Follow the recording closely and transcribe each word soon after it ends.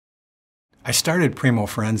I started Primeau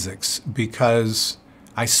Forensics because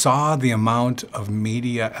I saw the amount of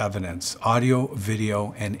media evidence, audio,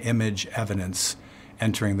 video, and image evidence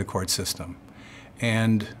entering the court system,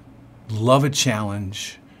 and love a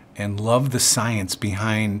challenge and love the science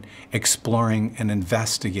behind exploring and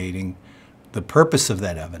investigating the purpose of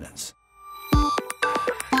that evidence.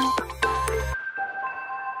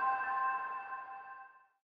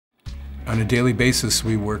 On a daily basis,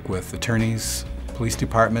 we work with attorneys, police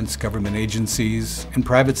departments, government agencies, and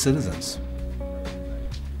private citizens.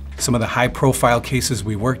 Some of the high-profile cases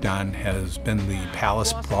we worked on has been the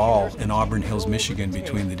Palace Brawl in Auburn Hills, Michigan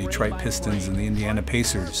between the Detroit Pistons and the Indiana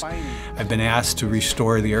Pacers. I've been asked to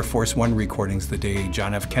restore the Air Force One recordings the day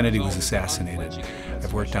John F. Kennedy was assassinated.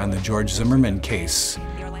 I've worked on the George Zimmerman case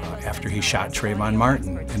after he shot Trayvon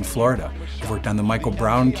Martin in Florida. I've worked on the Michael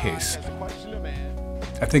Brown case.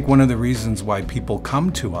 I think one of the reasons why people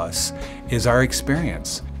come to us is our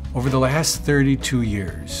experience. Over the last 32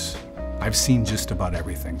 years, I've seen just about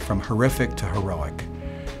everything, from horrific to heroic,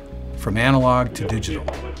 from analog to digital,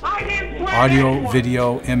 audio,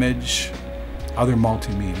 video, image, other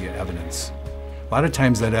multimedia evidence. A lot of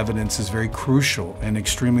times that evidence is very crucial and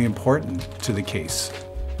extremely important to the case,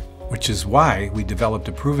 which is why we developed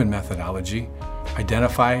a proven methodology: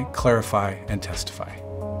 identify, clarify, and testify.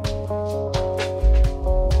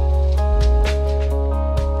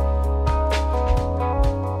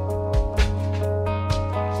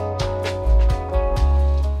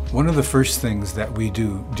 One of the first things that we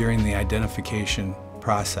do during the identification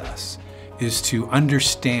process is to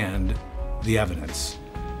understand the evidence.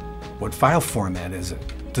 What file format is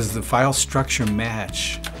it? Does the file structure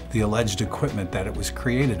match the alleged equipment that it was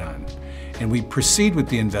created on? And we proceed with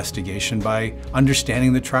the investigation by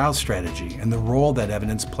understanding the trial strategy and the role that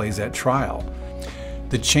evidence plays at trial.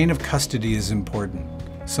 The chain of custody is important.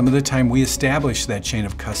 Some of the time we establish that chain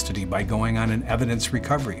of custody by going on an evidence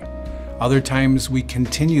recovery. Other times we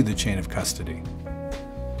continue the chain of custody.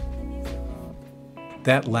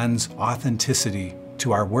 That lends authenticity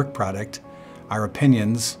to our work product, our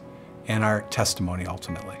opinions, and our testimony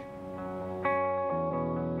ultimately.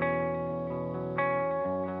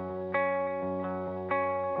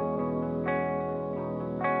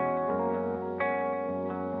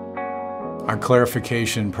 Our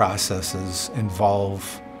clarification processes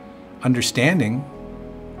involve understanding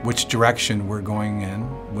which direction we're going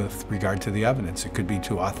in with regard to the evidence. It could be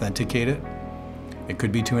to authenticate it. It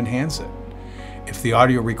could be to enhance it. If the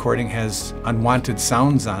audio recording has unwanted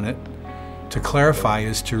sounds on it, to clarify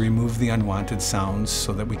is to remove the unwanted sounds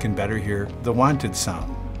so that we can better hear the wanted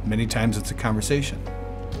sound. Many times it's a conversation.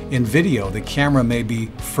 In video, the camera may be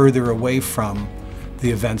further away from the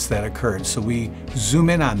events that occurred, so we zoom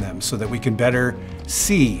in on them so that we can better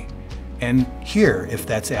see and hear, if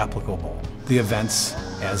that's applicable, the events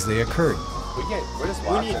as they occurred. We're just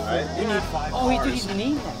watching, right? We need 5 Oh, we didn't even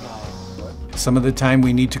need that guy. Some of the time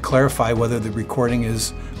we need to clarify whether the recording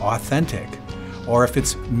is authentic or if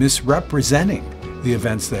it's misrepresenting the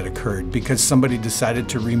events that occurred because somebody decided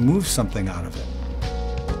to remove something out of it.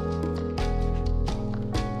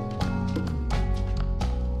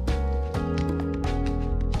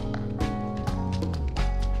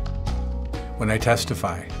 When I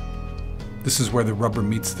testify, this is where the rubber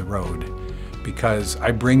meets the road, because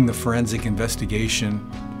I bring the forensic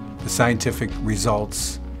investigation, the scientific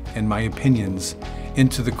results, and my opinions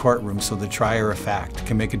into the courtroom so the trier of fact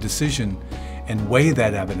can make a decision and weigh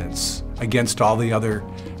that evidence against all the other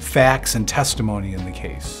facts and testimony in the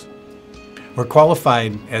case. We're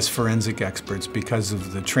qualified as forensic experts because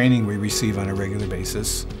of the training we receive on a regular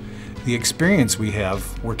basis, the experience we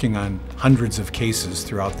have working on hundreds of cases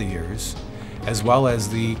throughout the years, as well as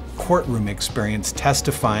the courtroom experience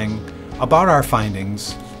testifying about our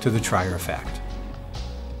findings to the trier of fact.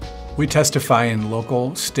 We testify in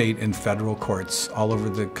local, state, and federal courts all over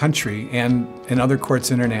the country and in other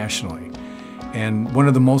courts internationally. And one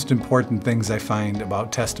of the most important things I find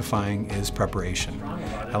about testifying is preparation.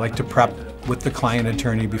 I like to prep with the client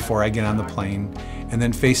attorney before I get on the plane, and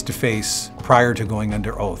then face-to-face prior to going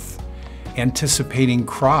under oath. Anticipating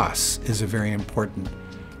cross is a very important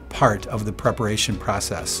part of the preparation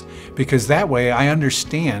process, because that way I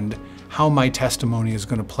understand how my testimony is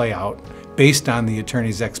going to play out based on the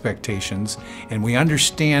attorney's expectations, and we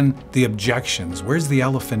understand the objections. Where's the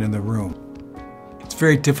elephant in the room? It's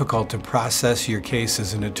very difficult to process your case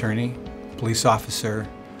as an attorney, police officer,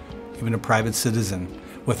 even a private citizen,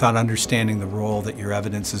 without understanding the role that your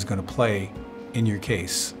evidence is going to play in your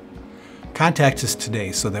case. Contact us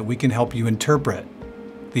today so that we can help you interpret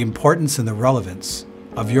the importance and the relevance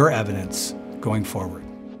of your evidence going forward.